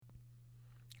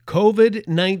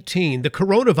COVID-19, the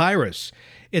coronavirus.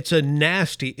 It's a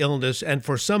nasty illness and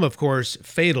for some, of course,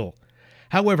 fatal.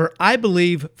 However, I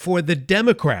believe for the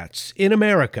Democrats in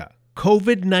America,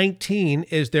 COVID-19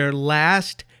 is their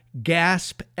last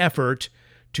gasp effort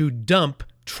to dump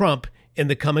Trump in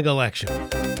the coming election.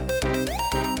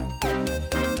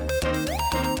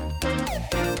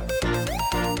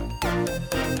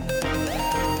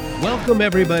 Welcome,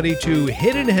 everybody, to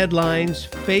Hidden Headlines,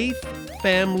 Faith,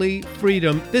 Family,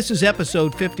 Freedom. This is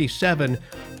episode 57,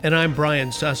 and I'm Brian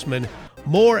Sussman.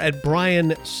 More at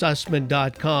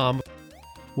briansussman.com.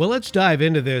 Well, let's dive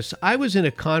into this. I was in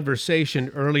a conversation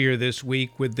earlier this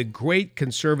week with the great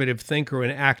conservative thinker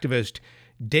and activist,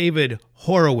 David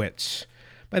Horowitz.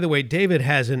 By the way, David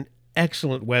has an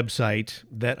excellent website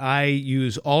that I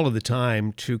use all of the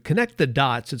time to connect the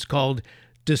dots. It's called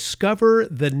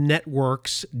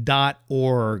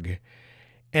discoverthenetworks.org.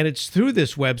 And it's through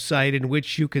this website in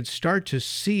which you could start to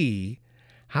see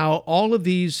how all of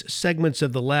these segments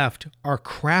of the left are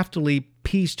craftily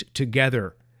pieced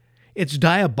together. It's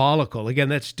diabolical. Again,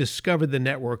 that's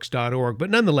discoverthenetworks.org. But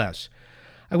nonetheless,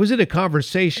 I was in a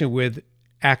conversation with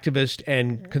activist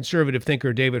and conservative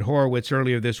thinker David Horowitz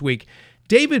earlier this week.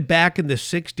 David, back in the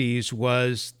 60s,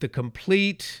 was the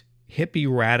complete hippie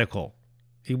radical.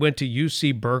 He went to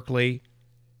UC Berkeley,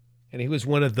 and he was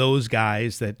one of those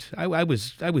guys that I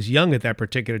was young at that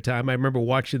particular time. I remember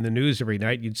watching the news every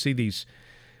night. You'd see these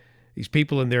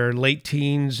people in their late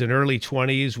teens and early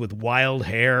 20s with wild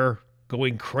hair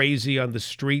going crazy on the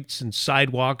streets and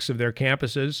sidewalks of their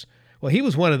campuses. Well, he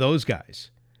was one of those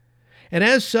guys. And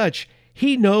as such,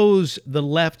 he knows the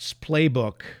left's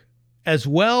playbook as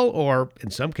well, or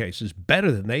in some cases, better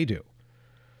than they do.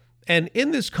 And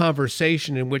in this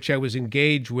conversation in which I was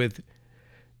engaged with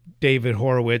David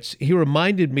Horowitz, he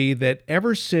reminded me that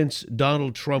ever since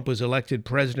Donald Trump was elected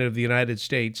president of the United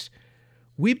States,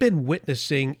 we've been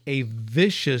witnessing a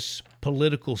vicious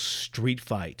political street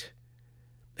fight.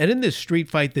 And in this street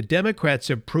fight, the Democrats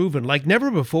have proven, like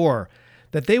never before,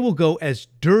 that they will go as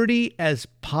dirty as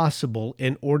possible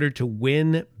in order to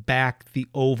win back the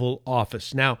Oval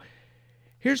Office. Now,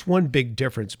 here's one big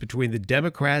difference between the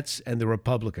Democrats and the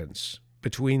Republicans,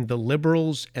 between the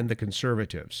liberals and the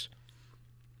conservatives.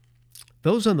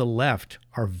 Those on the left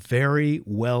are very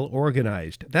well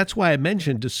organized. That's why I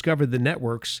mentioned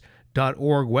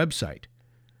discoverthenetworks.org website.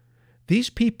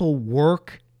 These people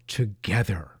work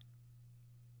together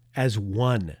as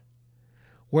one.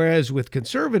 Whereas with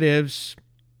conservatives,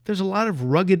 there's a lot of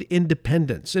rugged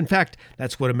independence. In fact,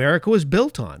 that's what America was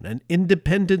built on, an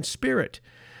independent spirit.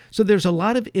 So there's a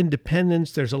lot of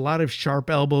independence. There's a lot of sharp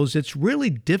elbows. It's really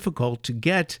difficult to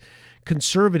get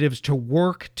conservatives to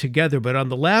work together. But on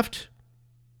the left,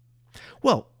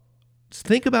 well,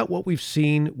 think about what we've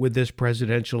seen with this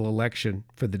presidential election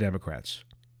for the Democrats.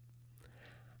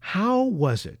 How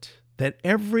was it that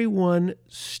everyone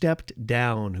stepped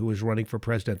down who was running for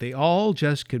president? They all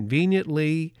just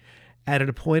conveniently, at an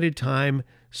appointed time,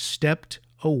 stepped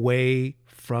away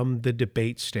from the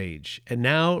debate stage. And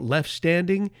now left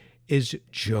standing is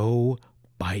Joe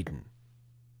Biden.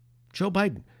 Joe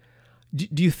Biden.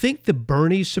 Do you think the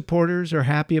Bernie supporters are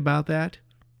happy about that?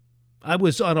 I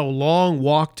was on a long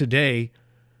walk today,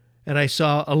 and I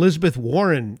saw Elizabeth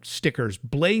Warren stickers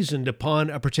blazoned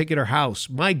upon a particular house.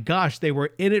 My gosh, they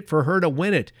were in it for her to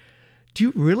win it. Do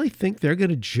you really think they're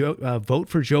going to vote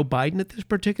for Joe Biden at this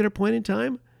particular point in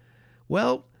time?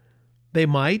 Well, they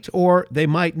might or they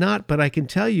might not, but I can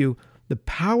tell you the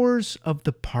powers of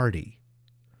the party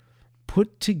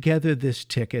put together this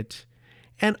ticket,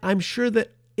 and I'm sure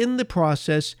that in the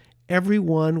process,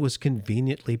 everyone was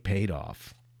conveniently paid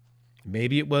off.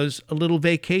 Maybe it was a little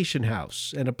vacation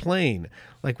house and a plane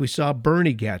like we saw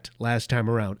Bernie get last time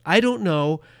around. I don't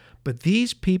know, but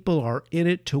these people are in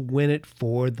it to win it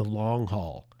for the long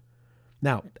haul.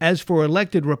 Now, as for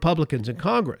elected Republicans in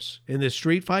Congress in this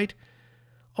street fight,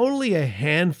 only a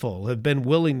handful have been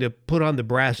willing to put on the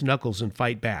brass knuckles and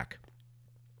fight back.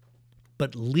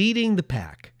 But leading the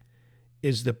pack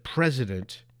is the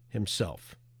president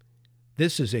himself.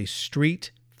 This is a street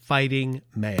fighting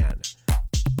man.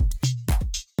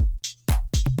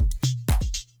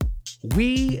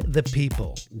 We the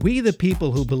people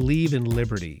who believe in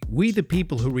liberty, we the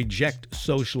people who reject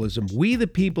socialism, we the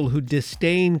people who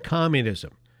disdain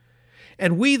communism,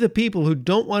 and we the people who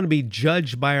don't want to be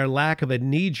judged by our lack of a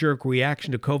knee-jerk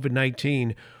reaction to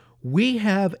COVID-19, we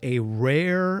have a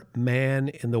rare man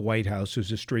in the White House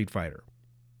who's a street fighter.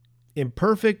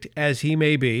 Imperfect as he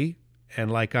may be,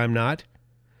 and like I'm not,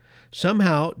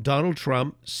 somehow Donald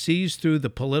Trump sees through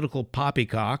the political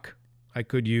poppycock. I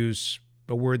could use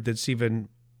a word that's even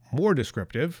more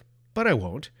descriptive, but I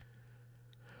won't.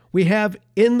 We have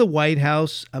in the White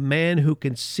House a man who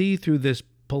can see through this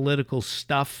political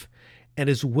stuff and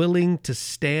is willing to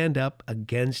stand up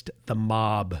against the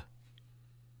mob.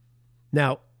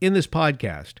 Now, in this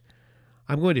podcast,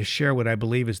 I'm going to share what I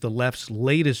believe is the left's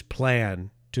latest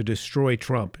plan to destroy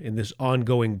Trump in this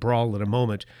ongoing brawl in a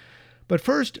moment. But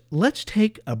first, let's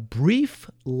take a brief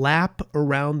lap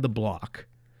around the block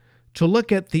to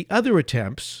look at the other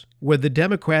attempts where the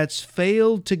Democrats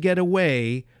failed to get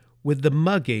away with the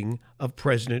mugging of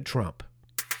President Trump.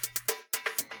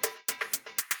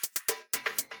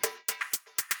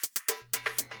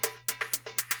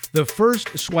 The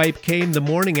first swipe came the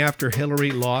morning after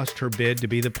Hillary lost her bid to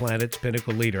be the planet's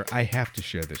pinnacle leader. I have to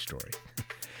share this story.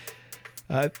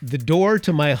 The door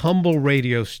to my humble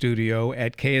radio studio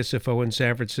at KSFO in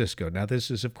San Francisco. Now, this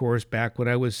is, of course, back when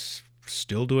I was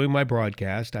still doing my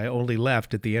broadcast. I only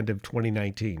left at the end of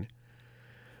 2019.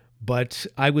 But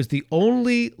I was the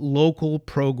only local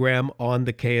program on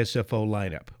the KSFO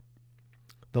lineup.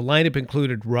 The lineup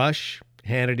included Rush,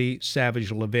 Hannity,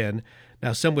 Savage, Levin.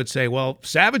 Now, some would say, well,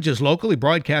 Savage is locally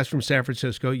broadcast from San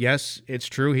Francisco. Yes, it's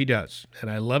true, he does.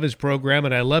 And I love his program,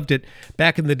 and I loved it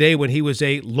back in the day when he was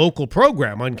a local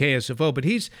program on KSFO, but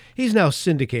he's now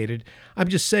syndicated. I'm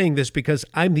just saying this because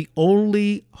I'm the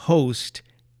only host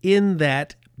in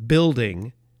that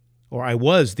building, or I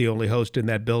was the only host in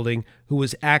that building who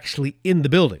was actually in the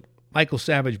building. Michael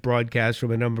Savage broadcasts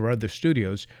from a number of other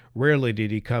studios. Rarely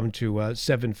did he come to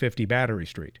 750 Battery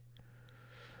Street.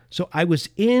 So I was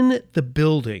in the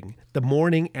building the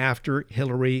morning after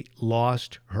Hillary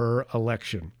lost her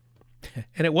election.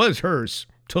 And it was hers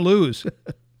to lose.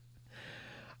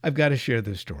 I've got to share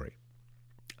this story.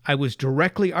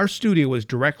 Our studio was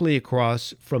directly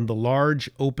across from the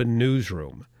large open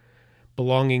newsroom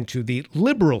belonging to the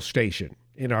liberal station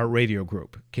in our radio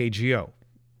group, KGO.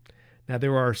 Now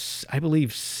there are, I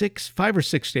believe, 5 or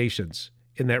 6 stations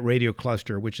in that radio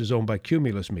cluster, which is owned by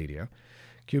Cumulus Media.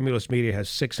 Cumulus Media has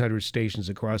 600 stations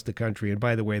across the country, and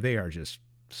by the way, they are just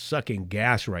sucking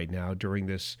gas right now during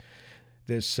this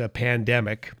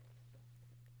pandemic.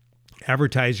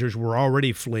 Advertisers were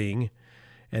already fleeing,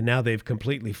 and now they've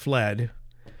completely fled.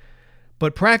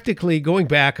 But practically, going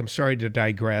back, I'm sorry to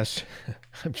digress,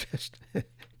 I'm just,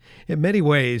 in many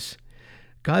ways,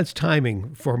 God's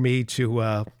timing for me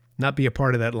to not be a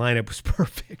part of that lineup was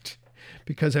perfect.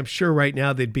 Because I'm sure right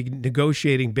now they'd be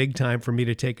negotiating big time for me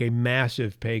to take a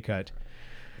massive pay cut.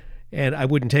 And I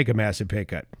wouldn't take a massive pay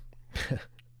cut.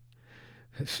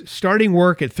 Starting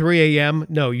work at 3 a.m.,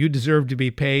 no, you deserve to be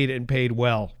paid and paid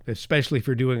well, especially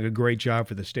for doing a great job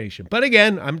for the station. But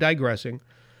again, I'm digressing.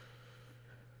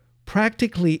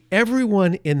 Practically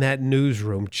everyone in that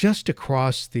newsroom just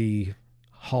across the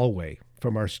hallway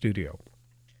from our studio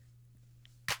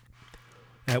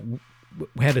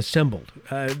had assembled.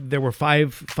 There were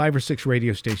five or six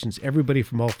radio stations. Everybody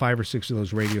from all 5 or 6 of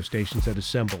those radio stations had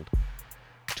assembled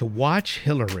to watch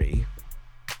Hillary,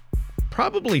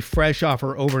 probably fresh off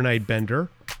her overnight bender,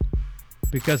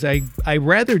 because I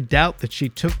rather doubt that she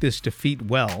took this defeat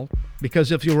well,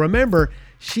 because if you'll remember,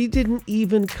 she didn't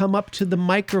even come up to the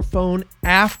microphone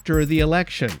after the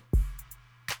election.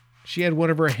 She had one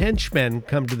of her henchmen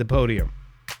come to the podium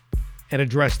and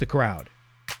address the crowd.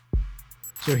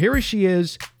 So here she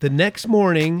is the next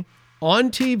morning on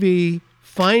TV,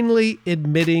 finally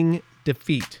admitting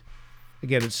defeat.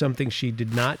 Again, it's something she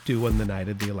did not do on the night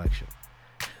of the election.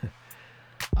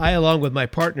 I, along with my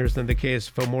partners on the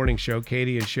KSFO Morning Show,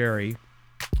 Katie and Sherry,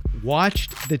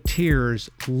 watched the tears,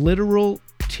 literal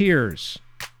tears,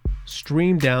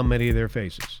 stream down many of their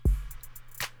faces.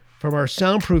 From our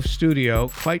soundproof studio,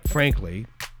 quite frankly,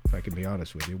 if I can be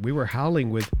honest with you, we were howling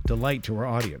with delight to our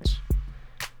audience.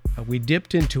 We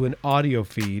dipped into an audio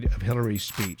feed of Hillary's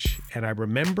speech, and I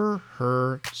remember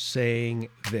her saying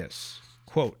this,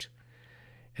 quote,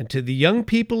 "And to the young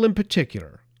people in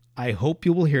particular, I hope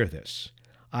you will hear this.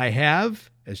 I have,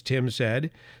 as Tim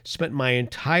said, spent my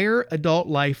entire adult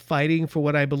life fighting for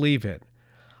what I believe in.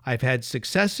 I've had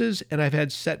successes and I've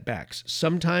had setbacks,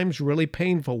 sometimes really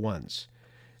painful ones.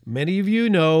 Many of you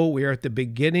know we are at the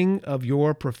beginning of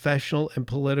your professional and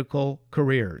political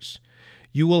careers.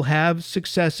 You will have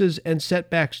successes and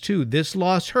setbacks too. This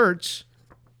loss hurts."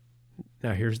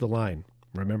 Now here's the line.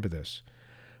 Remember this.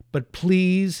 "But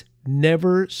please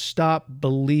never stop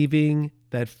believing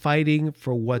that fighting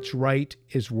for what's right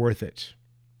is worth it."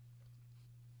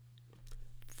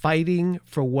 Fighting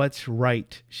for what's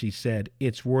right, she said.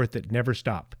 It's worth it. Never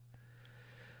stop.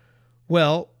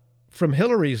 Well, from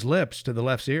Hillary's lips to the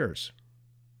left's ears,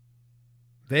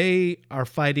 they are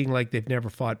fighting like they've never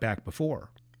fought back before.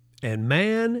 And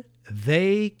man,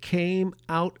 they came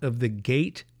out of the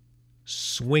gate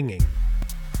swinging.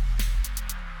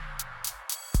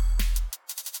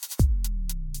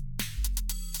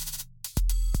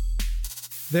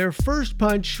 Their first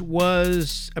punch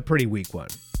was a pretty weak one.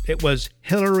 It was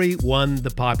Hillary won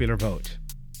the popular vote.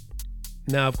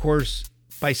 Now, of course,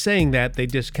 by saying that, they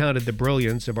discounted the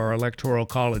brilliance of our electoral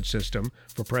college system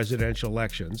for presidential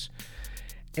elections.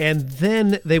 And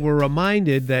then they were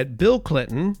reminded that Bill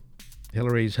Clinton,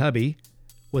 Hillary's hubby,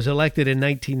 was elected in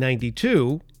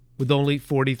 1992 with only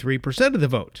 43% of the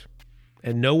vote.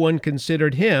 And no one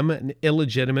considered him an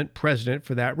illegitimate president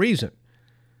for that reason.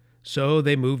 So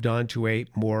they moved on to a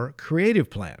more creative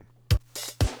plan.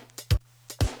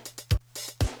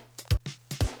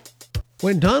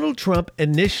 When Donald Trump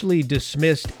initially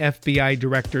dismissed FBI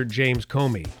Director James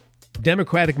Comey,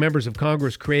 Democratic members of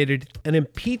Congress created an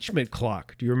impeachment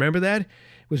clock. Do you remember that? It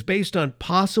was based on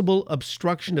possible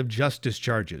obstruction of justice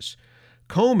charges.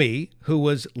 Comey, who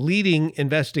was leading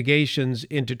investigations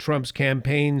into Trump's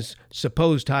campaign's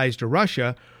supposed ties to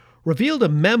Russia, revealed a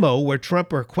memo where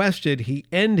Trump requested he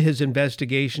end his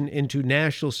investigation into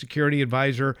National Security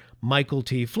Advisor Michael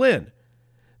T. Flynn.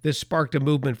 This sparked a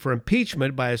movement for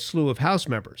impeachment by a slew of House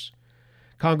members.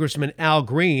 Congressman Al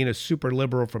Green, a super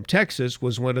liberal from Texas,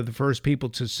 was one of the first people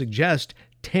to suggest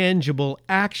tangible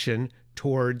action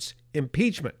towards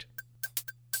impeachment.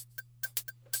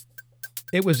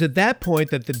 It was at that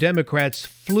point that the Democrats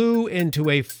flew into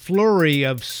a flurry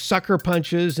of sucker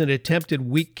punches and attempted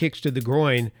weak kicks to the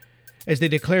groin as they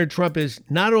declared Trump is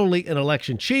not only an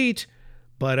election cheat,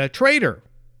 but a traitor,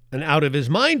 an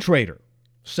out-of-his-mind traitor,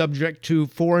 subject to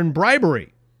foreign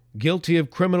bribery, guilty of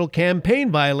criminal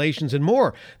campaign violations, and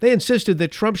more. They insisted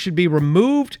that Trump should be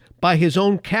removed by his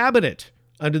own cabinet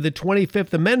under the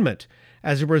 25th Amendment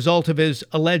as a result of his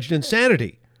alleged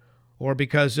insanity, or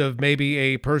because of maybe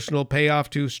a personal payoff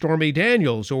to Stormy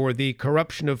Daniels, or the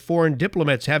corruption of foreign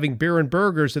diplomats having beer and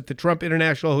burgers at the Trump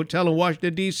International Hotel in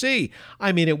Washington, D.C.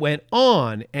 I mean, it went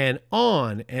on and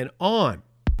on and on.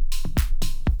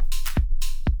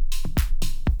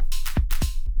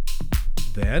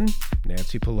 Then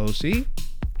Nancy Pelosi,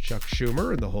 Chuck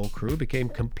Schumer, and the whole crew became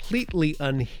completely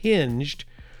unhinged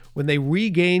when they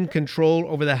regained control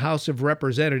over the House of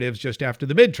Representatives just after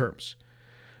the midterms.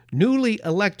 Newly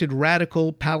elected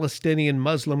radical Palestinian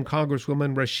Muslim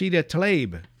Congresswoman Rashida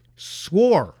Tlaib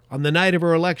swore on the night of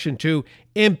her election to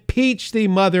impeach the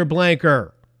mother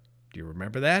blanker. Do you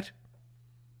remember that?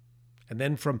 And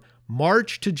then from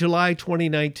March to July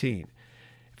 2019,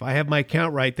 if I have my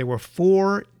count right, there were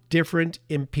 4 different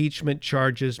impeachment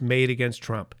charges made against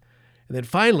Trump. And then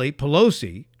finally,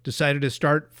 Pelosi decided to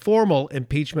start formal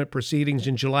impeachment proceedings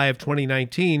in July of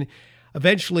 2019,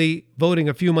 eventually voting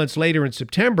a few months later in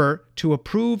September to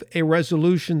approve a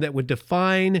resolution that would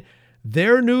define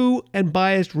their new and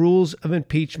biased rules of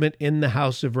impeachment in the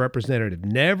House of Representatives.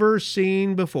 Never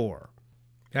seen before.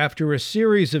 After a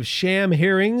series of sham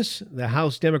hearings, the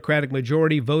House Democratic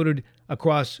majority voted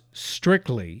across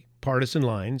strictly partisan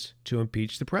lines to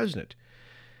impeach the president.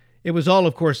 It was all,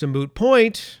 of course, a moot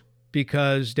point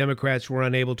because Democrats were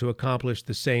unable to accomplish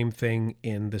the same thing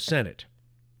in the Senate.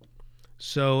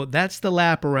 So that's the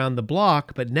lap around the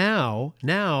block, but now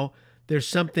there's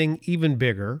something even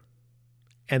bigger,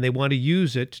 and they want to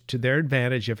use it to their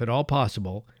advantage if at all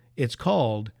possible. It's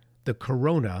called the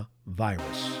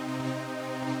coronavirus.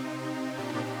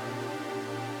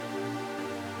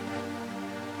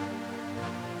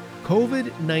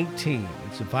 COVID-19,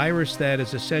 it's a virus that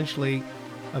is essentially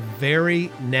a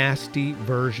very nasty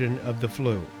version of the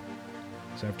flu.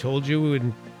 As I've told you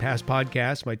in past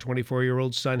podcasts, my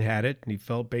 24-year-old son had it, and he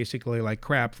felt basically like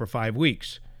crap for 5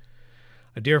 weeks.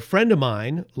 A dear friend of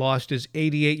mine lost his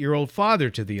 88-year-old father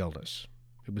to the illness.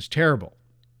 It was terrible.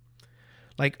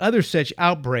 Like other such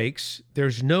outbreaks,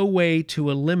 there's no way to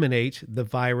eliminate the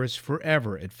virus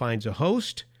forever. It finds a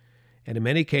host, and in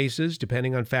many cases,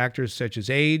 depending on factors such as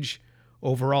age,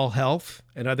 overall health,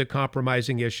 and other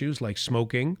compromising issues like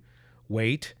smoking,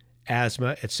 weight,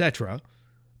 asthma, etc.,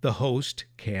 the host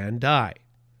can die.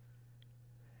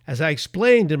 As I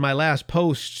explained in my last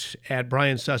post at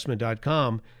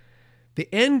briansussman.com, the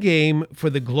end game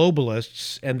for the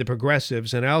globalists and the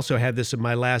progressives, and I also had this in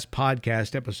my last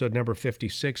podcast, episode number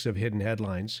 56 of Hidden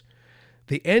Headlines,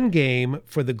 the end game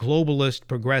for the globalist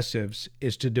progressives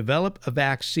is to develop a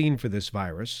vaccine for this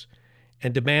virus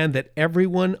and demand that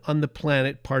everyone on the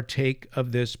planet partake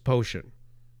of this potion.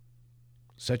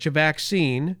 Such a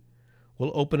vaccine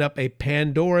will open up a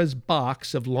Pandora's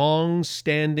box of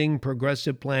long-standing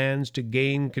progressive plans to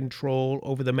gain control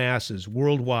over the masses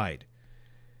worldwide.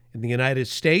 In the United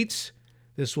States,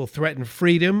 this will threaten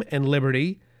freedom and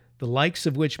liberty, the likes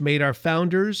of which made our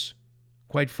founders,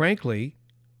 quite frankly,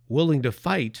 willing to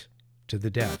fight to the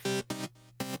death.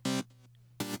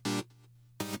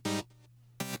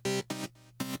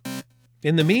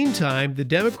 In the meantime, the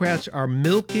Democrats are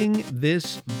milking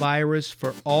this virus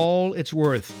for all it's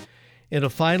worth in a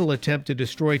final attempt to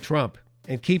destroy Trump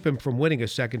and keep him from winning a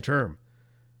second term.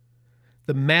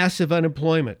 The massive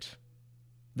unemployment,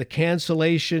 the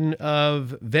cancellation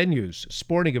of venues,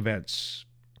 sporting events,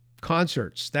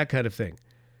 concerts, that kind of thing.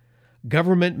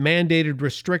 Government-mandated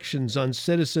restrictions on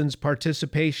citizens'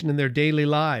 participation in their daily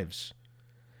lives.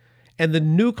 And the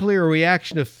nuclear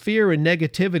reaction of fear and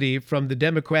negativity from the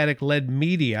Democratic-led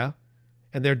media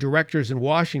and their directors in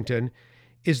Washington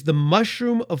is the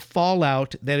mushroom of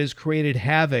fallout that has created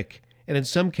havoc and, in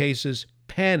some cases,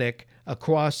 panic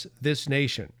across this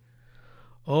nation.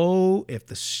 Oh, if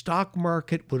the stock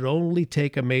market would only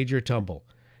take a major tumble.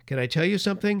 Can I tell you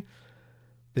something?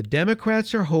 The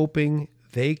Democrats are hoping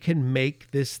they can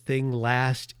make this thing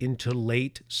last into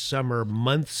late summer,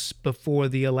 months before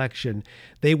the election.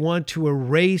 They want to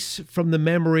erase from the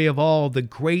memory of all the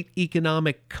great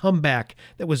economic comeback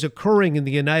that was occurring in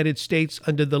the United States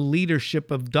under the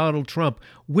leadership of Donald Trump.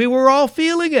 We were all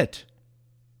feeling it.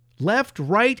 Left,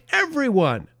 right,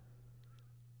 everyone.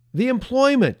 The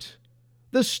employment,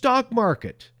 the stock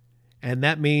market, and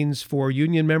that means for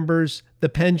union members, the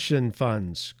pension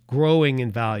funds growing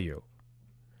in value,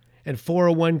 and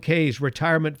 401ks,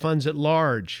 retirement funds at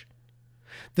large,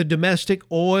 the domestic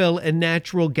oil and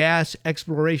natural gas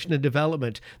exploration and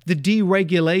development, the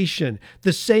deregulation,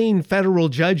 the sane federal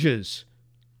judges,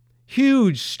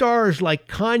 huge stars like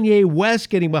Kanye West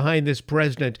getting behind this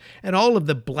president, and all of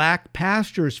the black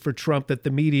pastors for Trump that the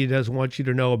media doesn't want you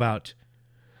to know about.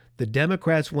 The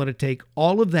Democrats want to take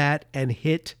all of that and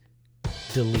hit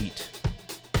delete.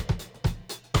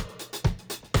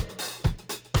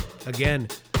 Again,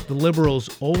 the liberals'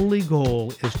 only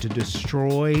goal is to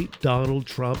destroy Donald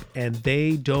Trump, and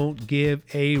they don't give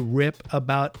a rip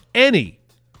about any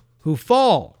who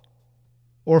fall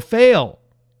or fail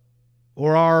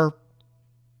or are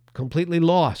completely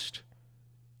lost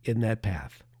in that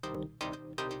path.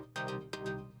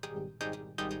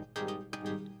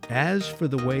 As for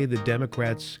the way the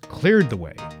Democrats cleared the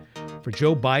way for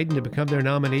Joe Biden to become their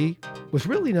nominee, was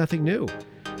really nothing new.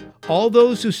 All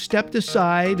those who stepped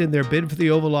aside in their bid for the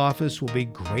Oval Office will be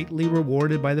greatly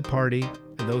rewarded by the party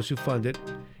and those who fund it.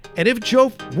 And if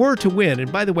Joe were to win,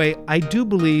 and by the way, I do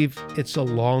believe it's a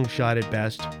long shot at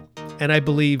best, and I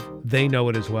believe they know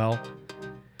it as well,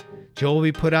 Joe will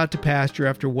be put out to pasture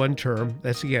after one term.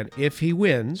 That's again, if he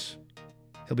wins,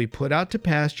 he'll be put out to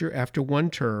pasture after one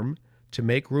term to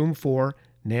make room for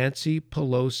Nancy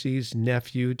Pelosi's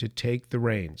nephew to take the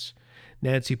reins.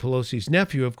 Nancy Pelosi's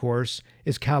nephew, of course,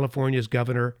 is California's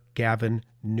Governor Gavin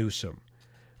Newsom.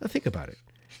 Now think about it.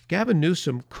 Gavin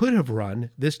Newsom could have run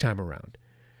this time around.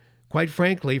 Quite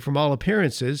frankly, from all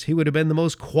appearances, he would have been the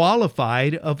most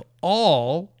qualified of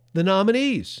all the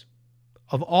nominees.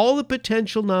 Of all the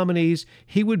potential nominees,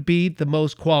 he would be the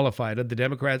most qualified on the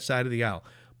Democrat side of the aisle.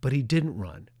 But he didn't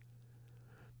run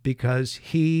because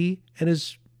he and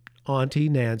his Auntie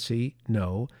Nancy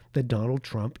know that Donald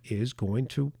Trump is going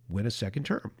to win a second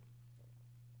term.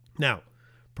 Now,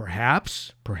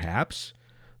 perhaps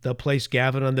they'll place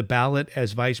Gavin on the ballot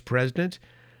as vice president,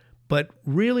 but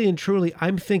really and truly,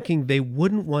 I'm thinking they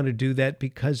wouldn't want to do that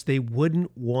because they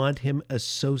wouldn't want him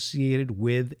associated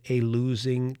with a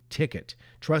losing ticket.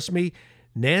 Trust me,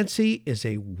 Nancy is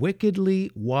a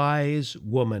wickedly wise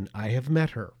woman. I have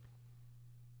met her.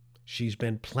 She's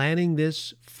been planning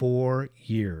this for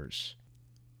years.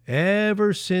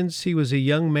 Ever since he was a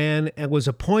young man and was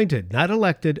appointed, not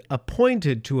elected,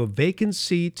 appointed to a vacant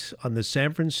seat on the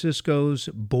San Francisco's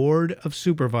Board of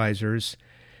Supervisors,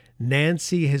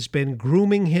 Nancy has been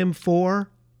grooming him for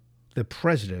the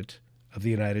President of the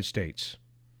United States.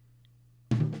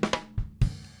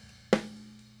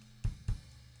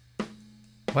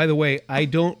 By the way, I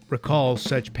don't recall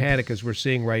such panic as we're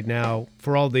seeing right now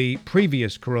for all the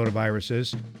previous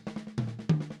coronaviruses.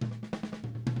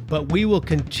 But we will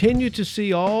continue to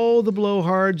see all the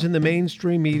blowhards in the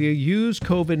mainstream media use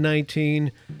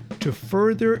COVID-19 to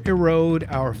further erode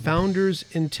our founders'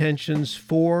 intentions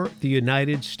for the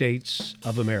United States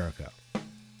of America.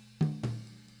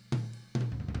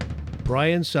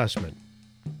 Brian Sussman,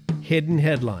 Hidden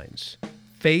Headlines,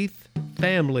 Faith,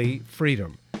 Family,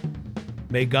 Freedom.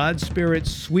 May God's Spirit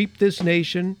sweep this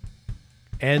nation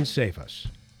and save us.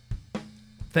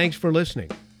 Thanks for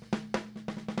listening.